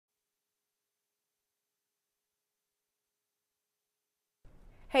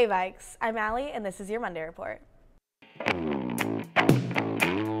Hey Vikes, I'm Allie and this is your Monday Report.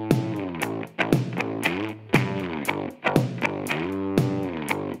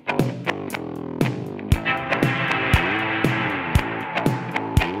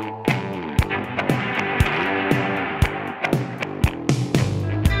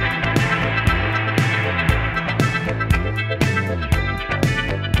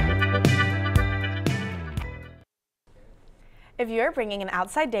 If you are bringing an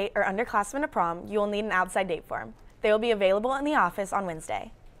outside date or underclassmen to prom, you will need an outside date form. They will be available in the office on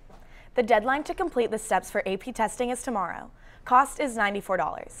Wednesday. The deadline to complete the steps for AP testing is tomorrow. Cost is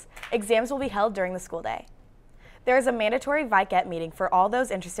 $94. Exams will be held during the school day. There is a mandatory Viking meeting for all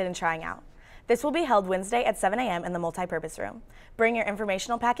those interested in trying out. This will be held Wednesday at 7 a.m. in the multipurpose room. Bring your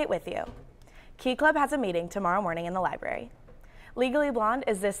informational packet with you. Key Club has a meeting tomorrow morning in the library. Legally Blonde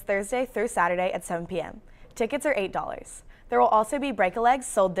is this Thursday through Saturday at 7 p.m. Tickets are $8. There will also be Break-A-Legs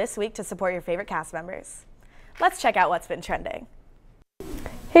sold this week to support your favorite cast members. Let's check out what's been trending.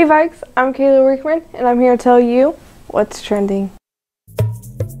 Hey Vikes, I'm Kayla Rickman, and I'm here to tell you what's trending.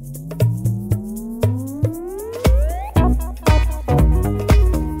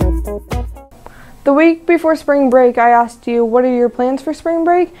 The week before spring break, I asked you, what are your plans for spring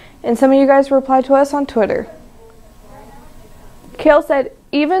break? And some of you guys replied to us on Twitter. Kale said,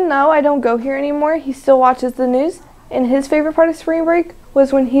 even though I don't go here anymore, he still watches the news. And his favorite part of spring break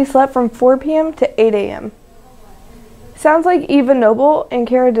was when he slept from 4 p.m. to 8 a.m. Sounds like Eva Noble and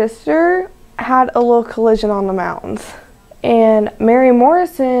Cara Dister had a little collision on the mountains. And Mary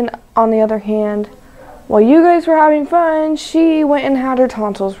Morrison, on the other hand, while you guys were having fun, she went and had her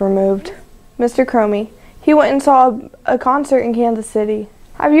tonsils removed. Mr. Cromie, he went and saw a concert in Kansas City.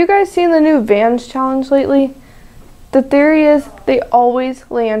 Have you guys seen the new Vans challenge lately? The theory is they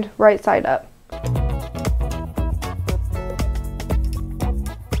always land right side up.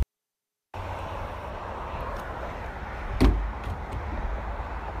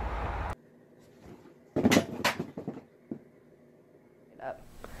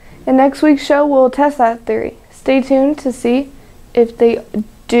 In next week's show, we'll test that theory. Stay tuned to see if they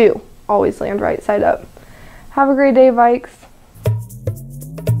do always land right side up. Have a great day, Vikes.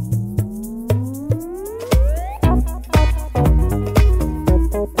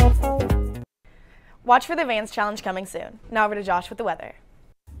 Watch for the Vans Challenge coming soon. Now over to Josh with the weather.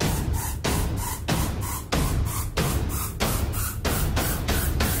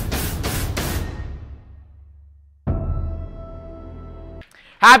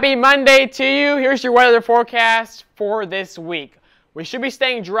 Happy Monday to you. Here's your weather forecast for this week. We should be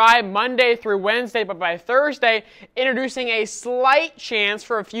staying dry Monday through Wednesday, but by Thursday, introducing a slight chance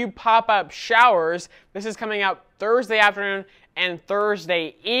for a few pop-up showers. This is coming out Thursday afternoon and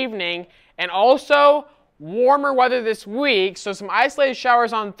Thursday evening. And also warmer weather this week, so some isolated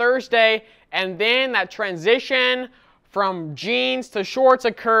showers on Thursday, and then that transition from jeans to shorts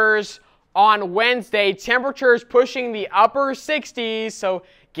occurs on Wednesday. Temperatures pushing the upper 60s, so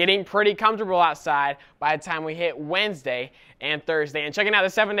getting pretty comfortable outside by the time we hit Wednesday and Thursday. And checking out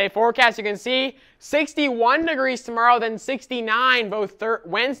the 7-day forecast, you can see 61 degrees tomorrow, then 69 both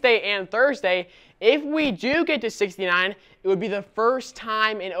Wednesday and Thursday. If we do get to 69, it would be the first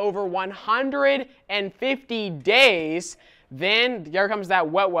time in over 150 days. Then here comes that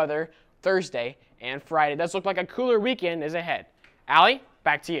wet weather Thursday and Friday. It does look like a cooler weekend is ahead. Allie,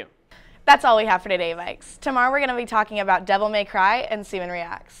 back to you. That's all we have for today, Vikes. Tomorrow we're going to be talking about Devil May Cry and Seaman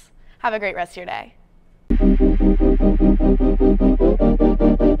Reacts. Have a great rest of your day.